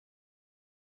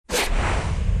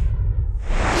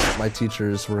My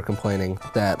teachers were complaining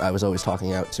that I was always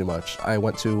talking out too much. I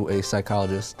went to a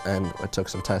psychologist and I took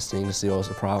some testing to see what was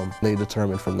the problem. They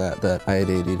determined from that I had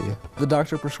ADD. The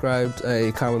doctor prescribed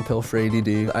a common pill for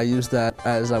ADD. I used that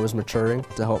as I was maturing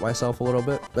to help myself a little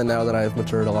bit. But now that I've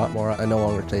matured a lot more, I no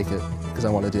longer take it because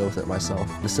I want to deal with it myself.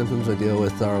 The symptoms I deal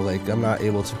with are like I'm not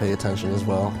able to pay attention as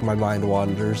well. My mind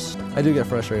wanders. I do get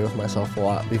frustrated with myself a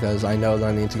lot because I know that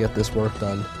I need to get this work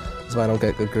done. If I don't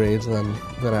get good grades, then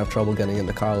I'm gonna have trouble getting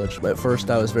into college. But at first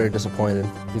I was very disappointed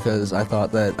because I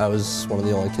thought that I was one of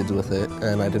the only kids with it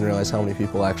and I didn't realize how many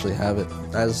people actually have it.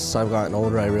 As I've gotten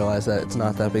older, I realized that it's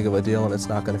not that big of a deal and it's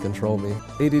not gonna control me.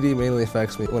 ADD mainly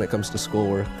affects me when it comes to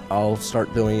schoolwork. I'll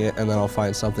start doing it and then I'll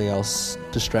find something else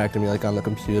distracting me, like on the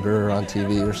computer or on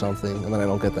TV or something, and then I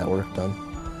don't get that work done.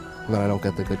 And then I don't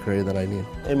get the good grade that I need.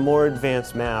 In more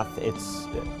advanced math,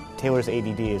 Taylor's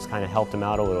ADD has kind of helped him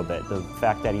out a little bit. The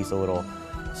fact that he's a little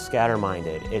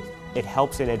scatter-minded, it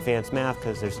helps in advanced math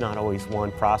because there's not always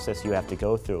one process you have to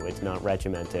go through. It's not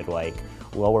regimented like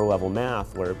lower level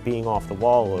math where being off the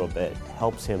wall a little bit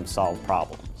helps him solve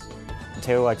problems.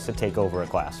 Taylor likes to take over a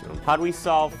classroom. How do we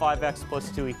solve 5x plus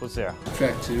 2 equals 0?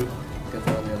 Subtract 2, get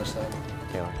that on the other side.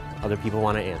 Taylor, other people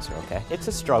want to answer, okay? It's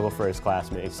a struggle for his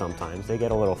classmates sometimes. They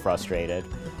get a little frustrated.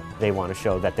 They want to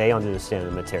show that they understand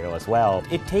the material as well.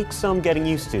 It takes some getting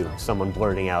used to, someone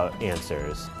blurting out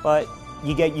answers. But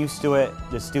you get used to it,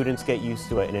 the students get used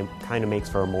to it, and it kind of makes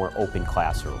for a more open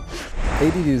classroom.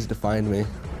 ADD has defined me.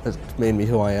 It's made me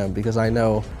who I am because I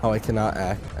know how I cannot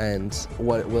act and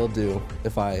what it will do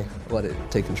if I let it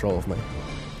take control of me.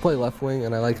 I play left wing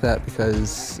and I like that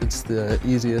because it's the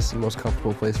easiest and most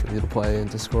comfortable place for me to play and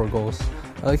to score goals.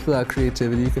 I like the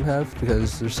creativity you can have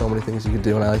because there's so many things you can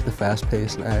do, and I like the fast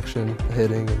pace and action, the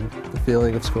hitting, and the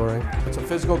feeling of scoring. It's a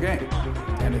physical game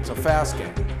and it's a fast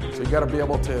game. So you got to be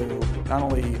able to not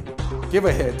only give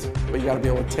a hit, but you got to be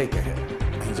able to take a hit.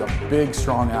 He's a big,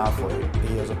 strong athlete.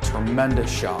 He has a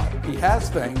tremendous shot. He has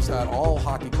things that all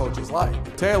hockey coaches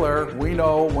like. Taylor, we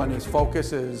know when his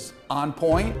focus is on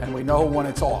point and we know when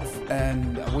it's off,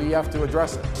 and we have to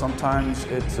address it. Sometimes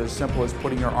it's as simple as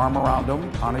putting your arm around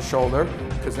him, on his shoulder,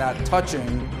 because that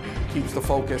touching keeps the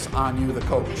focus on you, the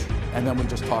coach. And then we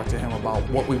just talk to him about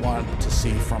what we want to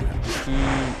see from him.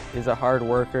 He is a hard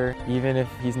worker. Even if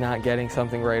he's not getting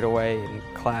something right away in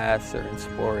class or in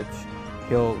sports,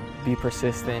 he'll be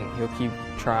persistent, he'll keep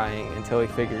trying until he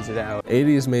figures it out. ADD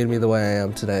has made me the way I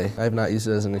am today. I have not used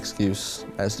it as an excuse,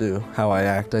 as to how I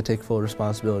act. I take full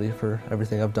responsibility for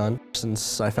everything I've done.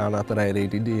 Since I found out that I had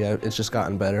ADD, it's just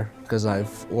gotten better because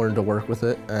I've learned to work with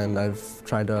it and I've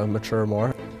tried to mature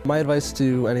more. My advice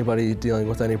to anybody dealing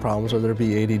with any problems, whether it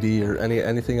be ADD or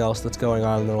anything else that's going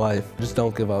on in their life, just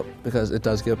don't give up because it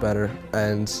does get better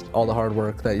and all the hard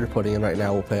work that you're putting in right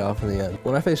now will pay off in the end.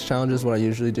 When I face challenges, what I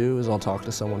usually do is I'll talk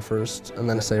to someone first and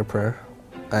then I say a prayer.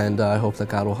 And I hope that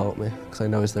God will help me because I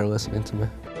know He's there listening to me.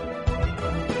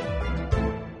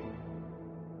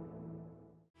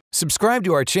 Subscribe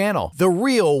to our channel, The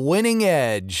Real Winning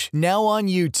Edge, now on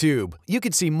YouTube. You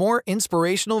can see more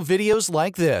inspirational videos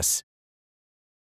like this.